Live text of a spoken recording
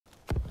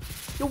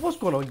Yo, what's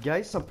going on,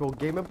 guys? I'm Pro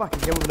Gamer, back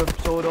again with another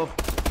episode of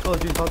Call of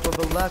Duty Advanced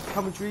Warfare Last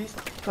commentaries,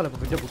 kind of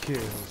with a double kill.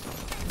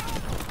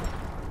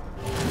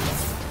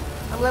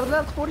 I'm leveled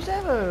up to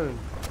 47.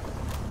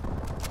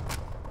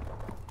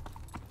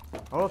 I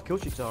don't have kill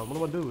streaks on. What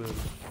am I doing?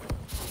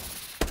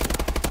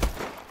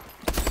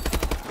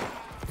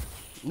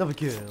 Another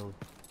kill.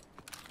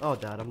 Oh,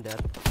 Dad, I'm dead.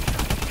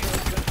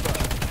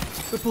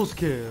 The pulse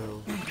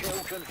kill.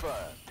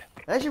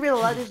 I actually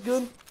really like this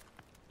gun.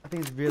 I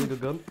think it's a really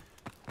good gun.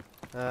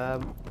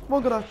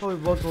 One gun I probably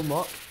want to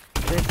unlock.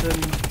 This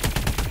and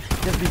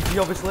this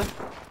BG, obviously.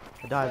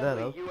 I died there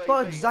though. It's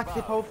not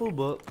exactly powerful,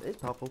 but it's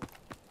powerful.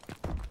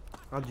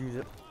 I'll use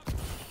it.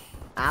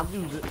 I'll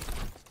use it.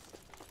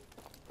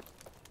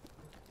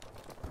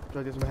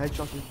 Try to get some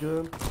headshots with this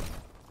gun.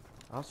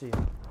 I'll see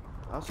him.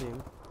 I'll see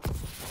him.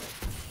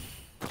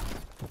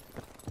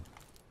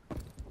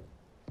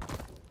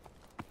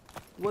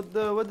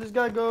 Where'd this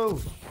guy go?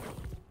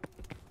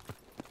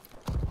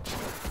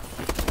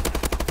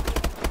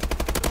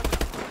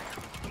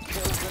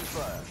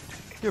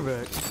 Get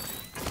wrecked.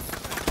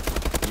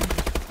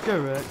 Get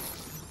wrecked.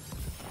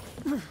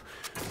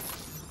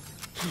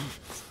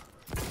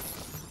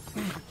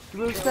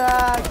 Blue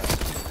tags.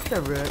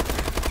 Get wrecked.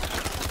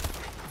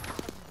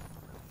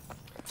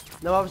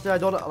 No, obviously I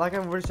don't, like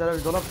I've already said, I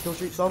don't have kill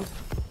streaks on,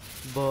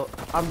 but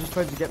I'm just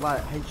trying to get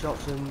like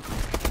headshots and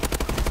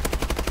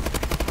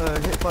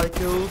hit by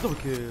kills, double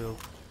kill,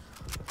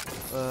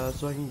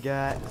 so I can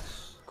get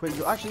quick.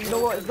 Actually, you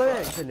know what? It's not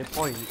actually any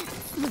point.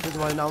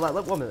 Right now, like,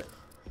 1 minute.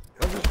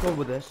 Let's just go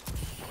with this,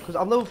 because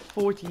I'm level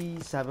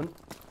 47,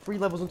 3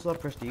 levels until I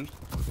prestige.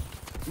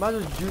 Might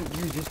as well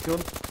use this gun.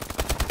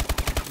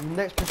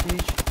 Next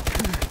prestige,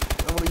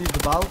 I want to use the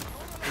bow.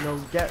 You know,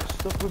 get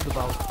stuff with the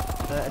bow.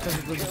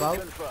 Attention with the bow.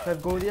 Kind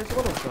of go with the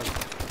S1 option.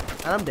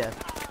 And I'm dead.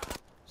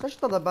 So that's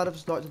not that bad of a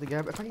start to the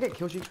game. If I can get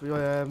kill streaks,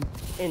 we're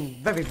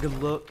in very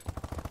good luck.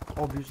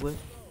 Obviously.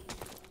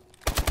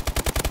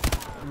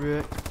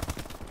 Rick.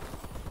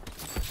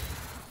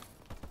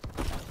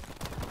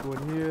 Go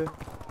in here.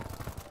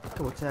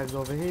 Couple tags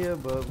over here,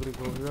 but we're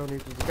gonna go around here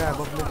because the guy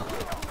above me.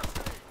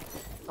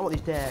 I want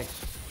these tags.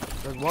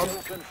 There's one.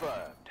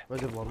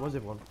 Where's everyone? Where's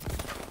everyone?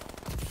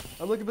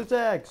 I'm looking for the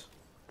tags.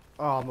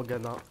 Oh, I'm not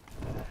getting that.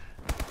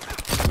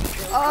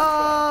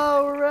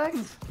 Oh,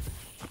 wrecked.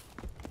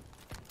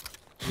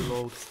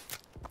 Reload.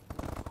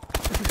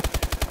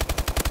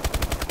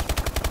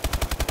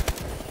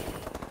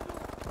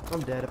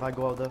 I'm dead if I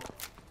go out there.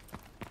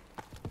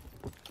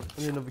 I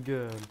need another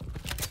gun.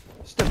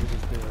 Step with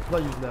this gun. I'm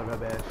not using that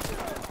rubbish.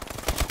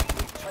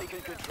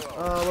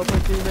 Oh, what's my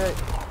teammate?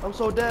 I'm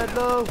so dead,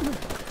 no!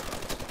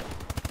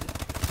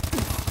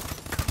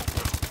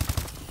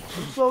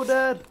 I'm so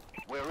dead!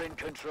 We're in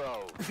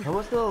control. How am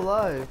I still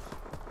alive?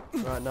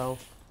 Right now.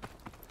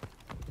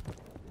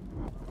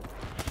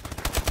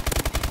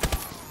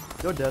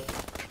 You're dead.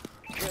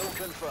 Kill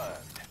confirmed.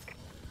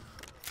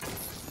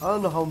 I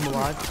don't know how I'm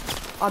alive.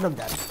 And I'm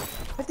dead.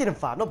 15 and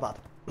 5, not bad.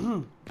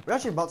 We're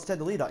actually about to take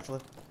the lead,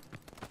 actually.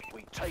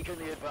 We've taken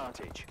the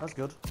advantage. That's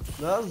good.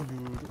 That's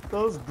good.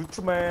 That's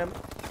good, man.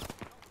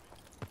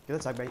 Get a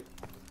tag, mate.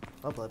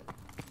 Well played.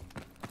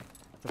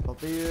 Jump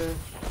up here.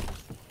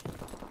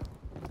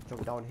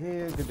 Jump down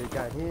here. Good big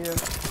guy in here.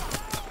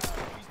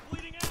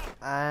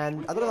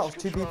 And I don't know if that was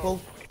 2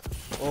 people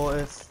or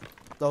if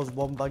that was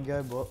 1 bad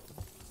guy, but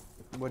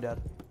we're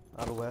dead.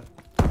 Either way.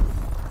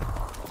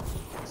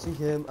 I see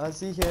him. I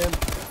see him.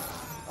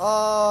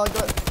 Oh, I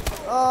got it.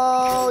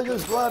 Oh, you're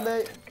blind,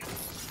 mate.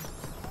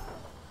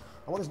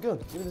 I want this gun.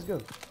 Give me this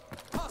gun.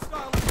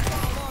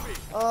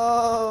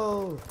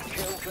 Oh.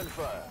 Kill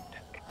confirmed.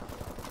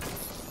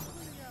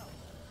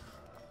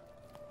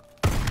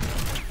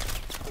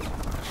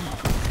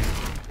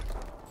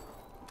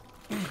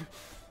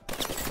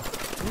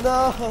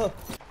 No.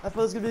 I thought it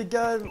was gonna be a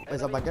guy.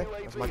 Is that my guy?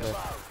 That's my guy. I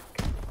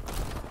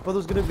thought it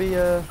was gonna be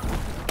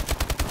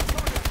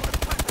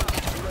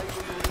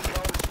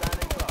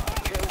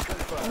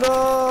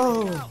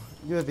No!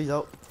 UAV's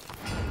out.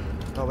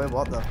 Oh wait,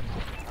 what the?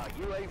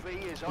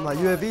 My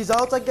UAV's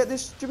out, I get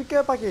this stupid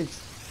care package.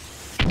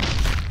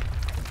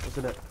 What's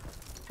in it?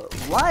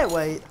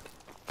 Lightweight?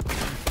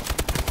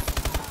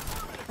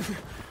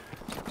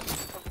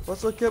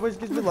 What's the care package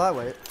gives me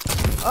lightweight?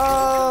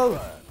 Oh!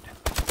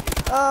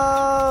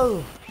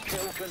 Oh!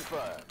 Kill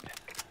confirmed.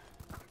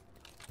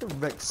 Get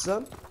wrecked,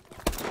 son.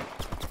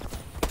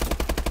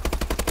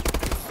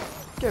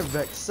 Get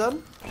wrecked,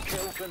 son.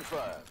 Kill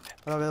confirmed.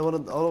 I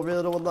don't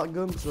really want that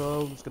gun,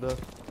 so I'm just gonna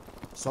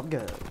swap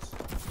guns.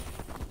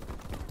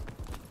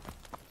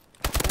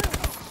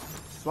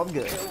 Swap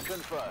guns. Kill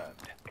confirmed.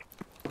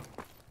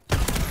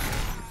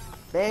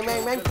 Bang,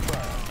 bang, bang.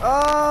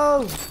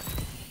 Oh!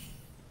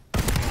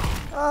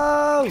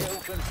 Oh! Kill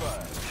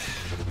confirmed.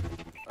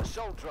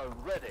 Assault drone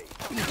ready.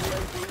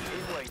 UAV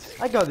in waiting.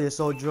 I got the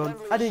assault drone.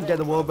 I didn't get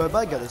the warbird, but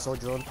I got the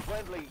assault drone.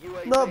 Friendly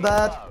UAV Not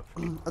bad. above.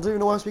 I don't even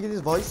know why I'm speaking this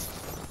voice.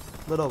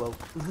 But oh well.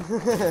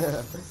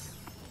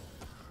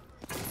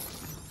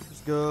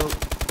 Let's go.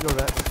 You're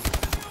right.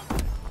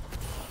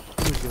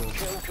 Let's go.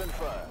 Kill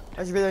confirmed. I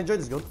actually really enjoyed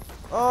this gun.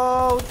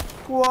 Oh,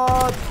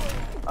 squad.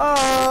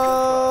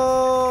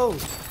 Oh.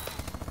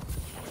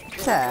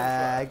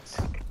 Tagged.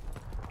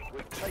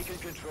 We've taken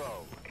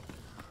control.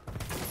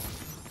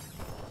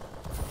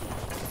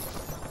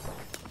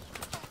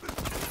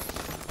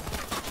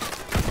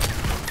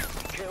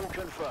 Kill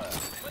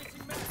confirmed.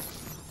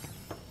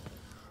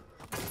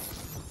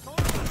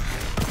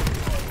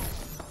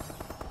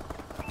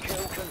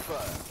 Kill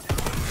confirmed.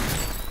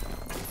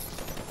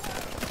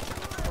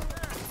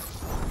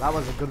 That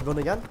was a good run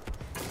again.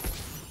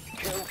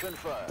 Kill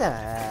confirmed.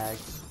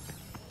 Tagged.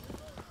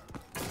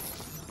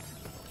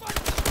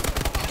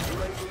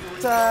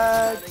 UAV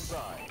Tagged. standing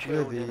by.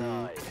 Kill Really?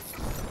 denied.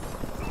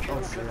 Oh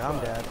Kill shit, I'm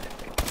confirmed. dead.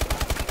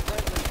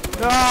 Friendly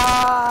UAV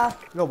Ah!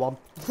 Go one.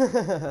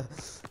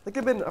 There could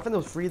have been, I think there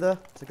was 3 there.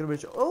 So it could have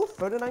been, oh,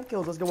 39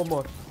 kills. Let's get one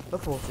more. The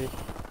 40.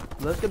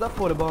 Let's get that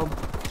 40 bomb.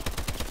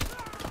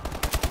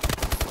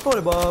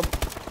 40 bomb.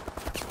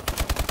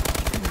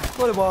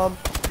 40 bomb.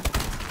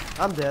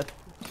 I'm dead.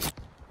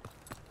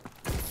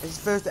 It's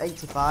first to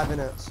 85 in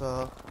it,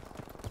 so.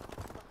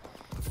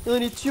 You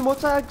only need 2 more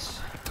tags.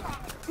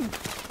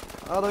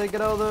 How do I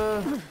get out of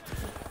there?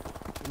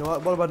 You know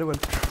what am I doing?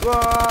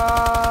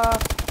 Ah!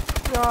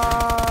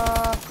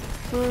 Ah!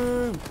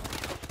 Boom!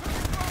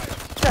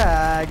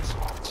 Tags!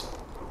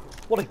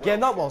 What a game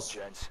that was!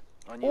 gents.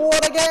 I knew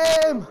What a it was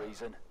game! for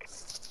reason.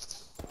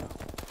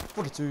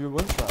 42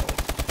 wins now.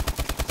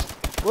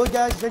 Well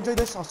guys, if you enjoyed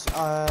this,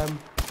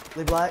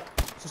 leave a like,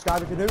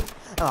 subscribe if you're new,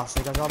 and I'll see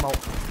you guys when I'm out.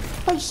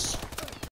 Peace!